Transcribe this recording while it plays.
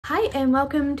Hi and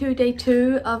welcome to day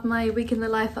 2 of my week in the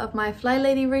life of my fly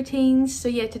lady routines. So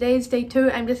yeah, today is day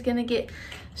 2. I'm just gonna get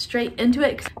straight into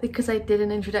it because I did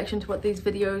an introduction to what these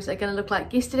videos are gonna look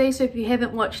like yesterday. So if you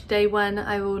haven't watched day 1,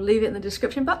 I will leave it in the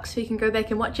description box so you can go back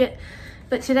and watch it.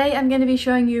 But today I'm going to be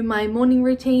showing you my morning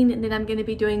routine, and then I'm going to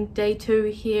be doing day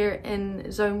 2 here in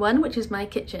zone 1, which is my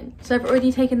kitchen. So I've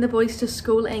already taken the boys to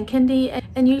school and kindy,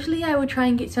 and usually I would try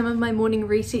and get some of my morning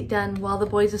reset done while the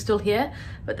boys are still here.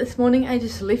 But this morning I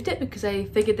just left it because I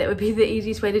figured that would be the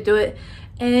easiest way to do it.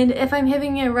 And if I'm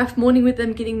having a rough morning with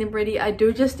them, getting them ready, I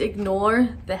do just ignore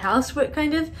the housework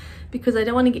kind of, because I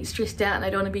don't want to get stressed out and I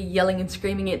don't want to be yelling and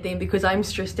screaming at them because I'm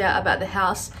stressed out about the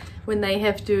house when they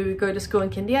have to go to school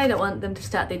and kindy. I don't want them to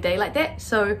start their day like that.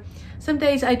 So some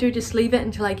days I do just leave it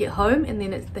until I get home, and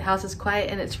then the house is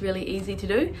quiet and it's really easy to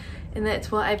do, and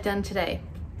that's what I've done today.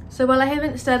 So while I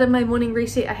haven't started my morning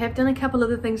reset, I have done a couple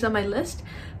other things on my list.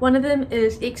 One of them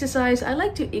is exercise. I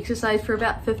like to exercise for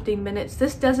about 15 minutes.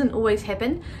 This doesn't always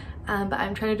happen, but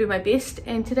I'm trying to do my best.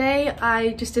 And today I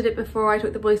just did it before I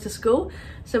took the boys to school.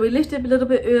 So we left it a little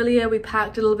bit earlier, we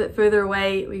parked a little bit further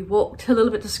away, we walked a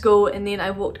little bit to school, and then I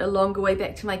walked a longer way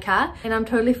back to my car. And I'm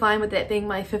totally fine with that being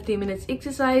my 15 minutes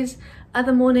exercise.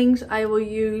 Other mornings I will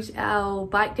use our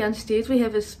bike downstairs. We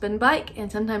have a spin bike and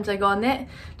sometimes I go on that.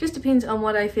 Just depends on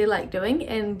what I feel like doing,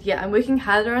 and yeah, I'm working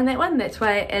harder on that one. That's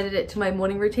why I added it to my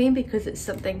morning routine, because it's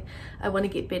something I want to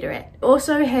get better at.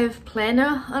 Also have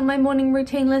planner on my morning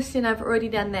routine list, and I've already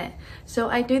done that. So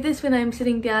I do this when I'm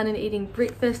sitting down and eating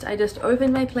breakfast. I just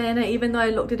open my planner, even though I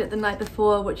looked at it the night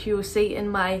before, which you will see in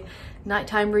my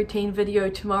nighttime routine video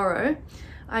tomorrow.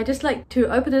 I just like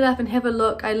to open it up and have a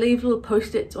look. I leave little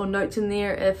post-its or notes in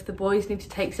there if the boys need to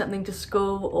take something to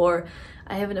school, or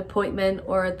I have an appointment,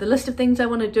 or the list of things I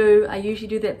want to do. I usually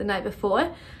do that the night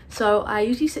before. So I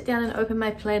usually sit down and open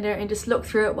my planner and just look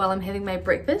through it while I'm having my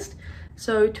breakfast.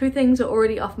 So 2 things are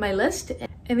already off my list.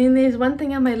 And then there's one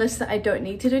thing on my list that I don't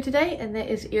need to do today, and that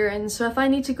is errands. So if I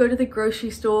need to go to the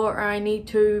grocery store, or I need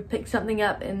to pick something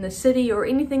up in the city or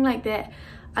anything like that,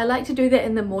 I like to do that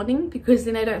in the morning, because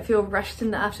then I don't feel rushed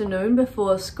in the afternoon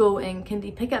before school and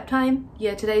kindy pickup time.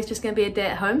 Yeah, today's just going to be a day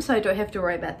at home, so I don't have to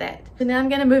worry about that. So now I'm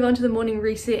going to move on to the morning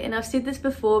reset, and I've said this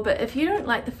before, but if you don't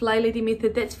like the fly lady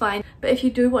method, that's fine. But if you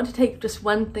do want to take just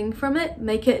one thing from it,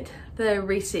 make it the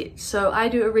reset. So I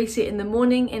do a reset in the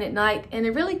morning and at night, and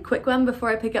a really quick one before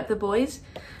I pick up the boys.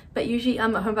 But usually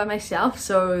I'm at home by myself,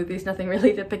 so there's nothing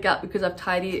really to pick up because I've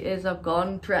tidied as I've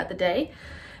gone throughout the day.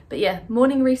 But yeah,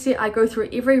 morning reset, I go through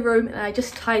every room and I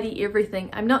just tidy everything.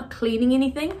 I'm not cleaning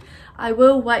anything. I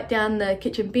will wipe down the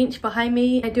kitchen bench behind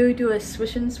me. I do a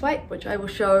swish and swipe, which I will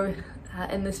show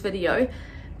in this video.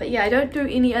 But yeah, I don't do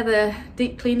any other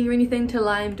deep cleaning or anything till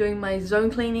I'm doing my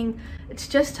zone cleaning. It's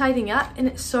just tidying up, and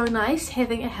it's so nice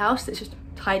having a house that's just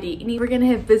tidy. And if we're gonna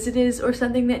have visitors or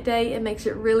something that day, it makes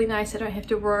it really nice. I don't have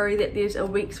to worry that there's a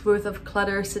week's worth of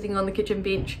clutter sitting on the kitchen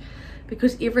bench,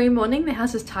 because every morning the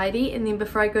house is tidy, and then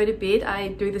before I go to bed I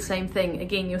do the same thing.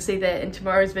 Again, you'll see that in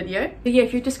tomorrow's video. But yeah,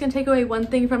 if you're just gonna take away one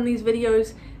thing from these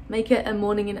videos, make it a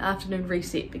morning and afternoon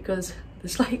reset, because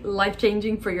it's like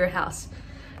life-changing for your house.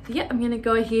 So yeah, I'm gonna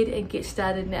go ahead and get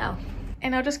started now.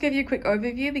 And I'll just give you a quick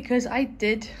overview, because I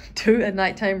did do a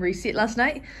nighttime reset last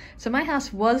night. So my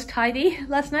house was tidy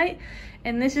last night,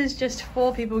 and this is just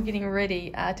 4 people getting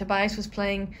ready. Tobias was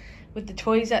playing with the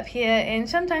toys up here, and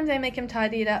sometimes I make him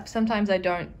tidy it up, sometimes I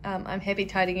don't. I'm happy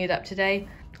tidying it up today.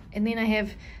 And then I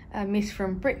have a mess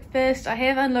from breakfast. I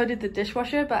have unloaded the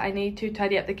dishwasher, but I need to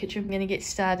tidy up the kitchen. I'm gonna get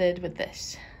started with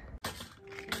this.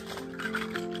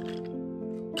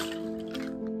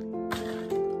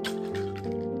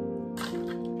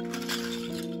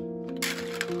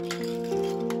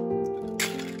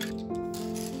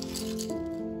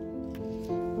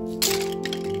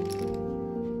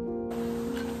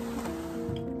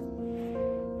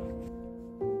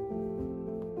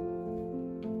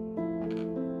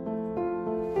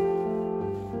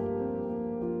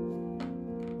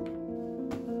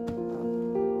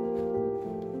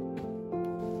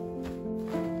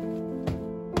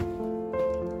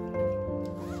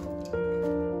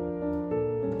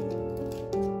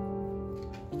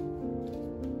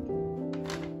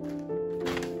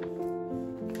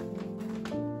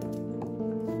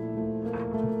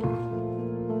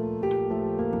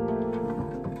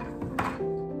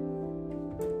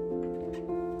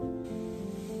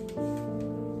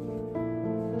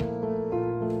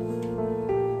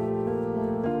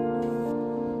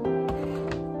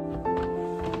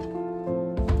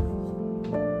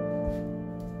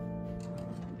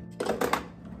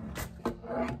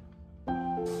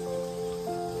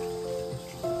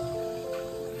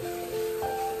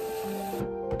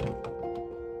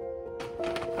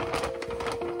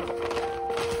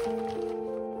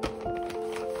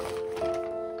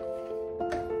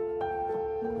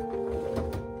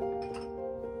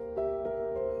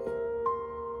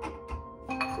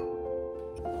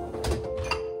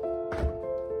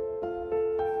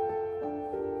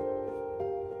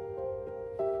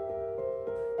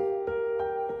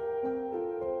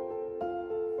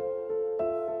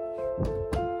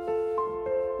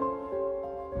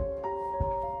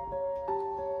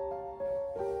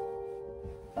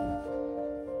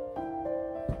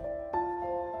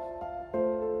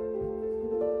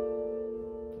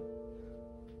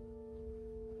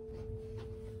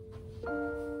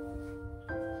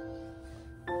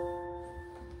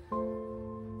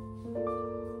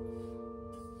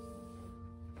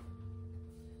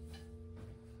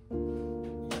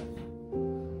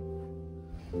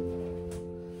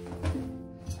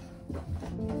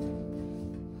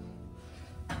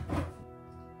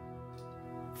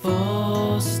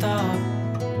 full stop.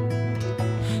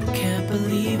 Can't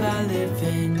believe I live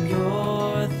in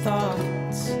your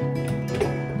thoughts.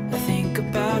 I think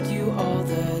about you all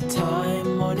the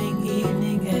time, morning,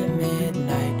 evening, and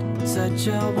midnight. Such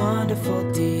a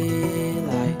wonderful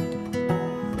delight.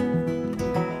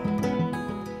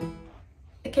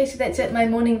 Okay, so that's it. My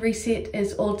morning reset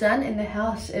is all done and the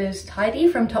house is tidy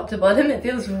from top to bottom. It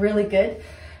feels really good.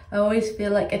 I always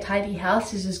feel like a tidy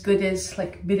house is as good as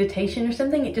like meditation or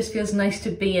something. It just feels nice to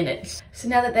be in it. So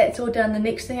now that that's all done, the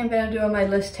next thing I'm going to do on my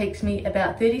list takes me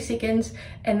about 30 seconds,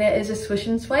 and that is a swish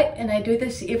and swipe. And I do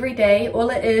this every day. All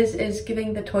it is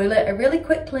giving the toilet a really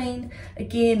quick clean.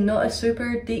 Again, not a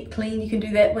super deep clean. You can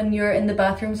do that when you're in the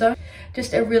bathroom zone.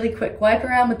 Just a really quick wipe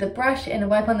around with the brush and a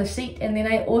wipe on the seat. And then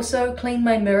I also clean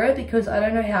my mirror, because I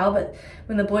don't know how, but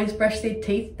when the boys brush their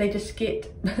teeth, they just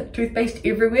get toothpaste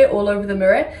everywhere, all over the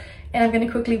mirror. And I'm going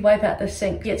to quickly wipe out the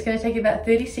sink. Yeah, it's going to take about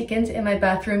 30 seconds and my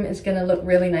bathroom is going to look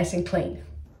really nice and clean.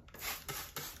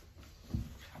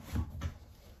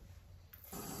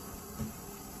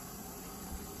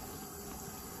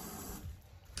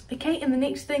 Okay, and the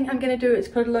next thing I'm going to do is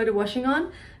put a load of washing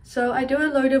on. So I do a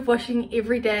load of washing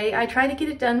every day. I try to get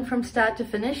it done from start to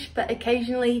finish, but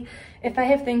occasionally if I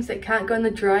have things that can't go in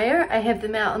the dryer, I have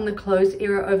them out on the clothes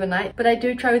area overnight. But I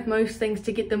do try with most things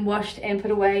to get them washed and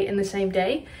put away in the same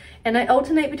day. And I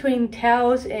alternate between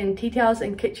towels and tea towels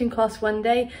and kitchen cloths one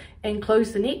day and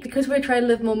clothes the next. Because we're trying to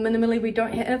live more minimally, we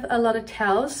don't have a lot of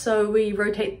towels, so we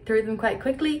rotate through them quite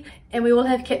quickly. And we all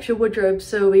have capsule wardrobes,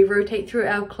 so we rotate through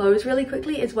our clothes really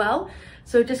quickly as well.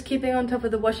 So just keeping on top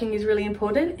of the washing is really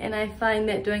important, and I find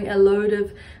that doing a load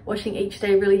of washing each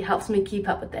day really helps me keep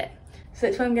up with that. So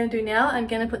that's what I'm going to do now. I'm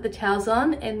going to put the towels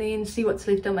on and then see what's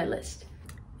left on my list.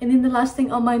 And then the last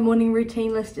thing on my morning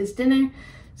routine list is dinner.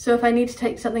 So if I need to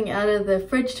take something out of the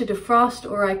fridge to defrost,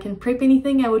 or I can prep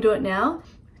anything, I will do it now.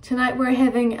 Tonight we're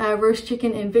having roast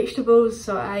chicken and vegetables,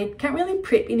 so I can't really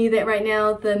prep any of that right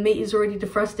now. The meat is already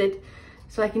defrosted,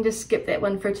 so I can just skip that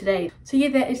one for today. So yeah,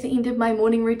 that is the end of my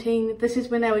morning routine. This is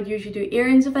when I would usually do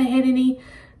errands if I had any,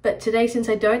 but today, since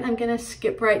I don't, I'm gonna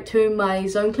skip right to my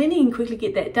zone cleaning and quickly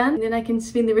get that done. And then I can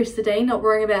spend the rest of the day not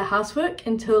worrying about housework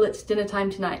until it's dinner time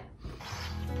tonight.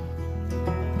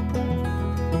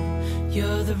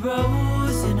 You're the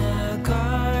rose in a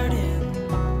garden,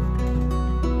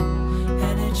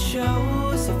 and it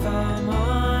shows if I'm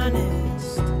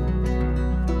honest.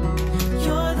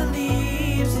 You're the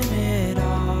leaves in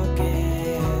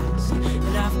mid-August,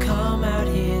 and I've come out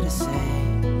here to say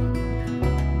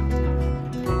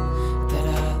that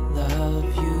I love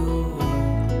you.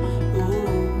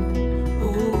 Ooh,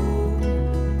 ooh,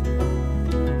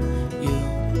 you,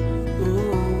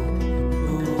 ooh.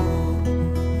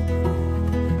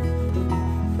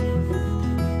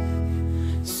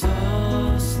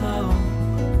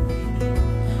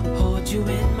 You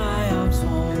in my arms,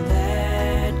 won't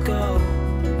let go.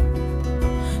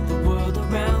 The world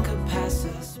around could pass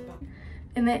us by.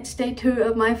 And that's day 2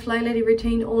 of my Fly Lady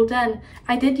routine all done.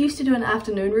 I did used to do an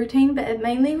afternoon routine, but it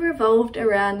mainly revolved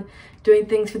around doing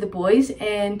things for the boys,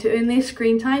 and to earn their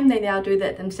screen time they now do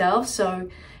that themselves. So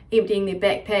emptying their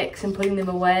backpacks and putting them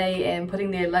away and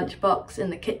putting their lunchbox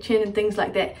in the kitchen and things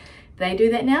like that. They do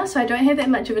that now, so I don't have that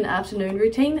much of an afternoon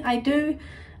routine. I do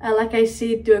like I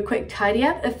said, do a quick tidy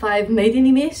up if I've made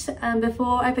any mess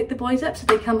before I pick the boys up, so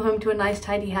they come home to a nice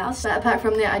tidy house. But apart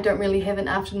from that, I don't really have an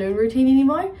afternoon routine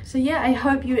anymore. So yeah, I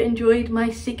hope you enjoyed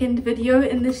my second video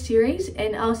in this series,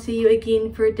 and I'll see you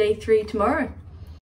again for day 3 tomorrow.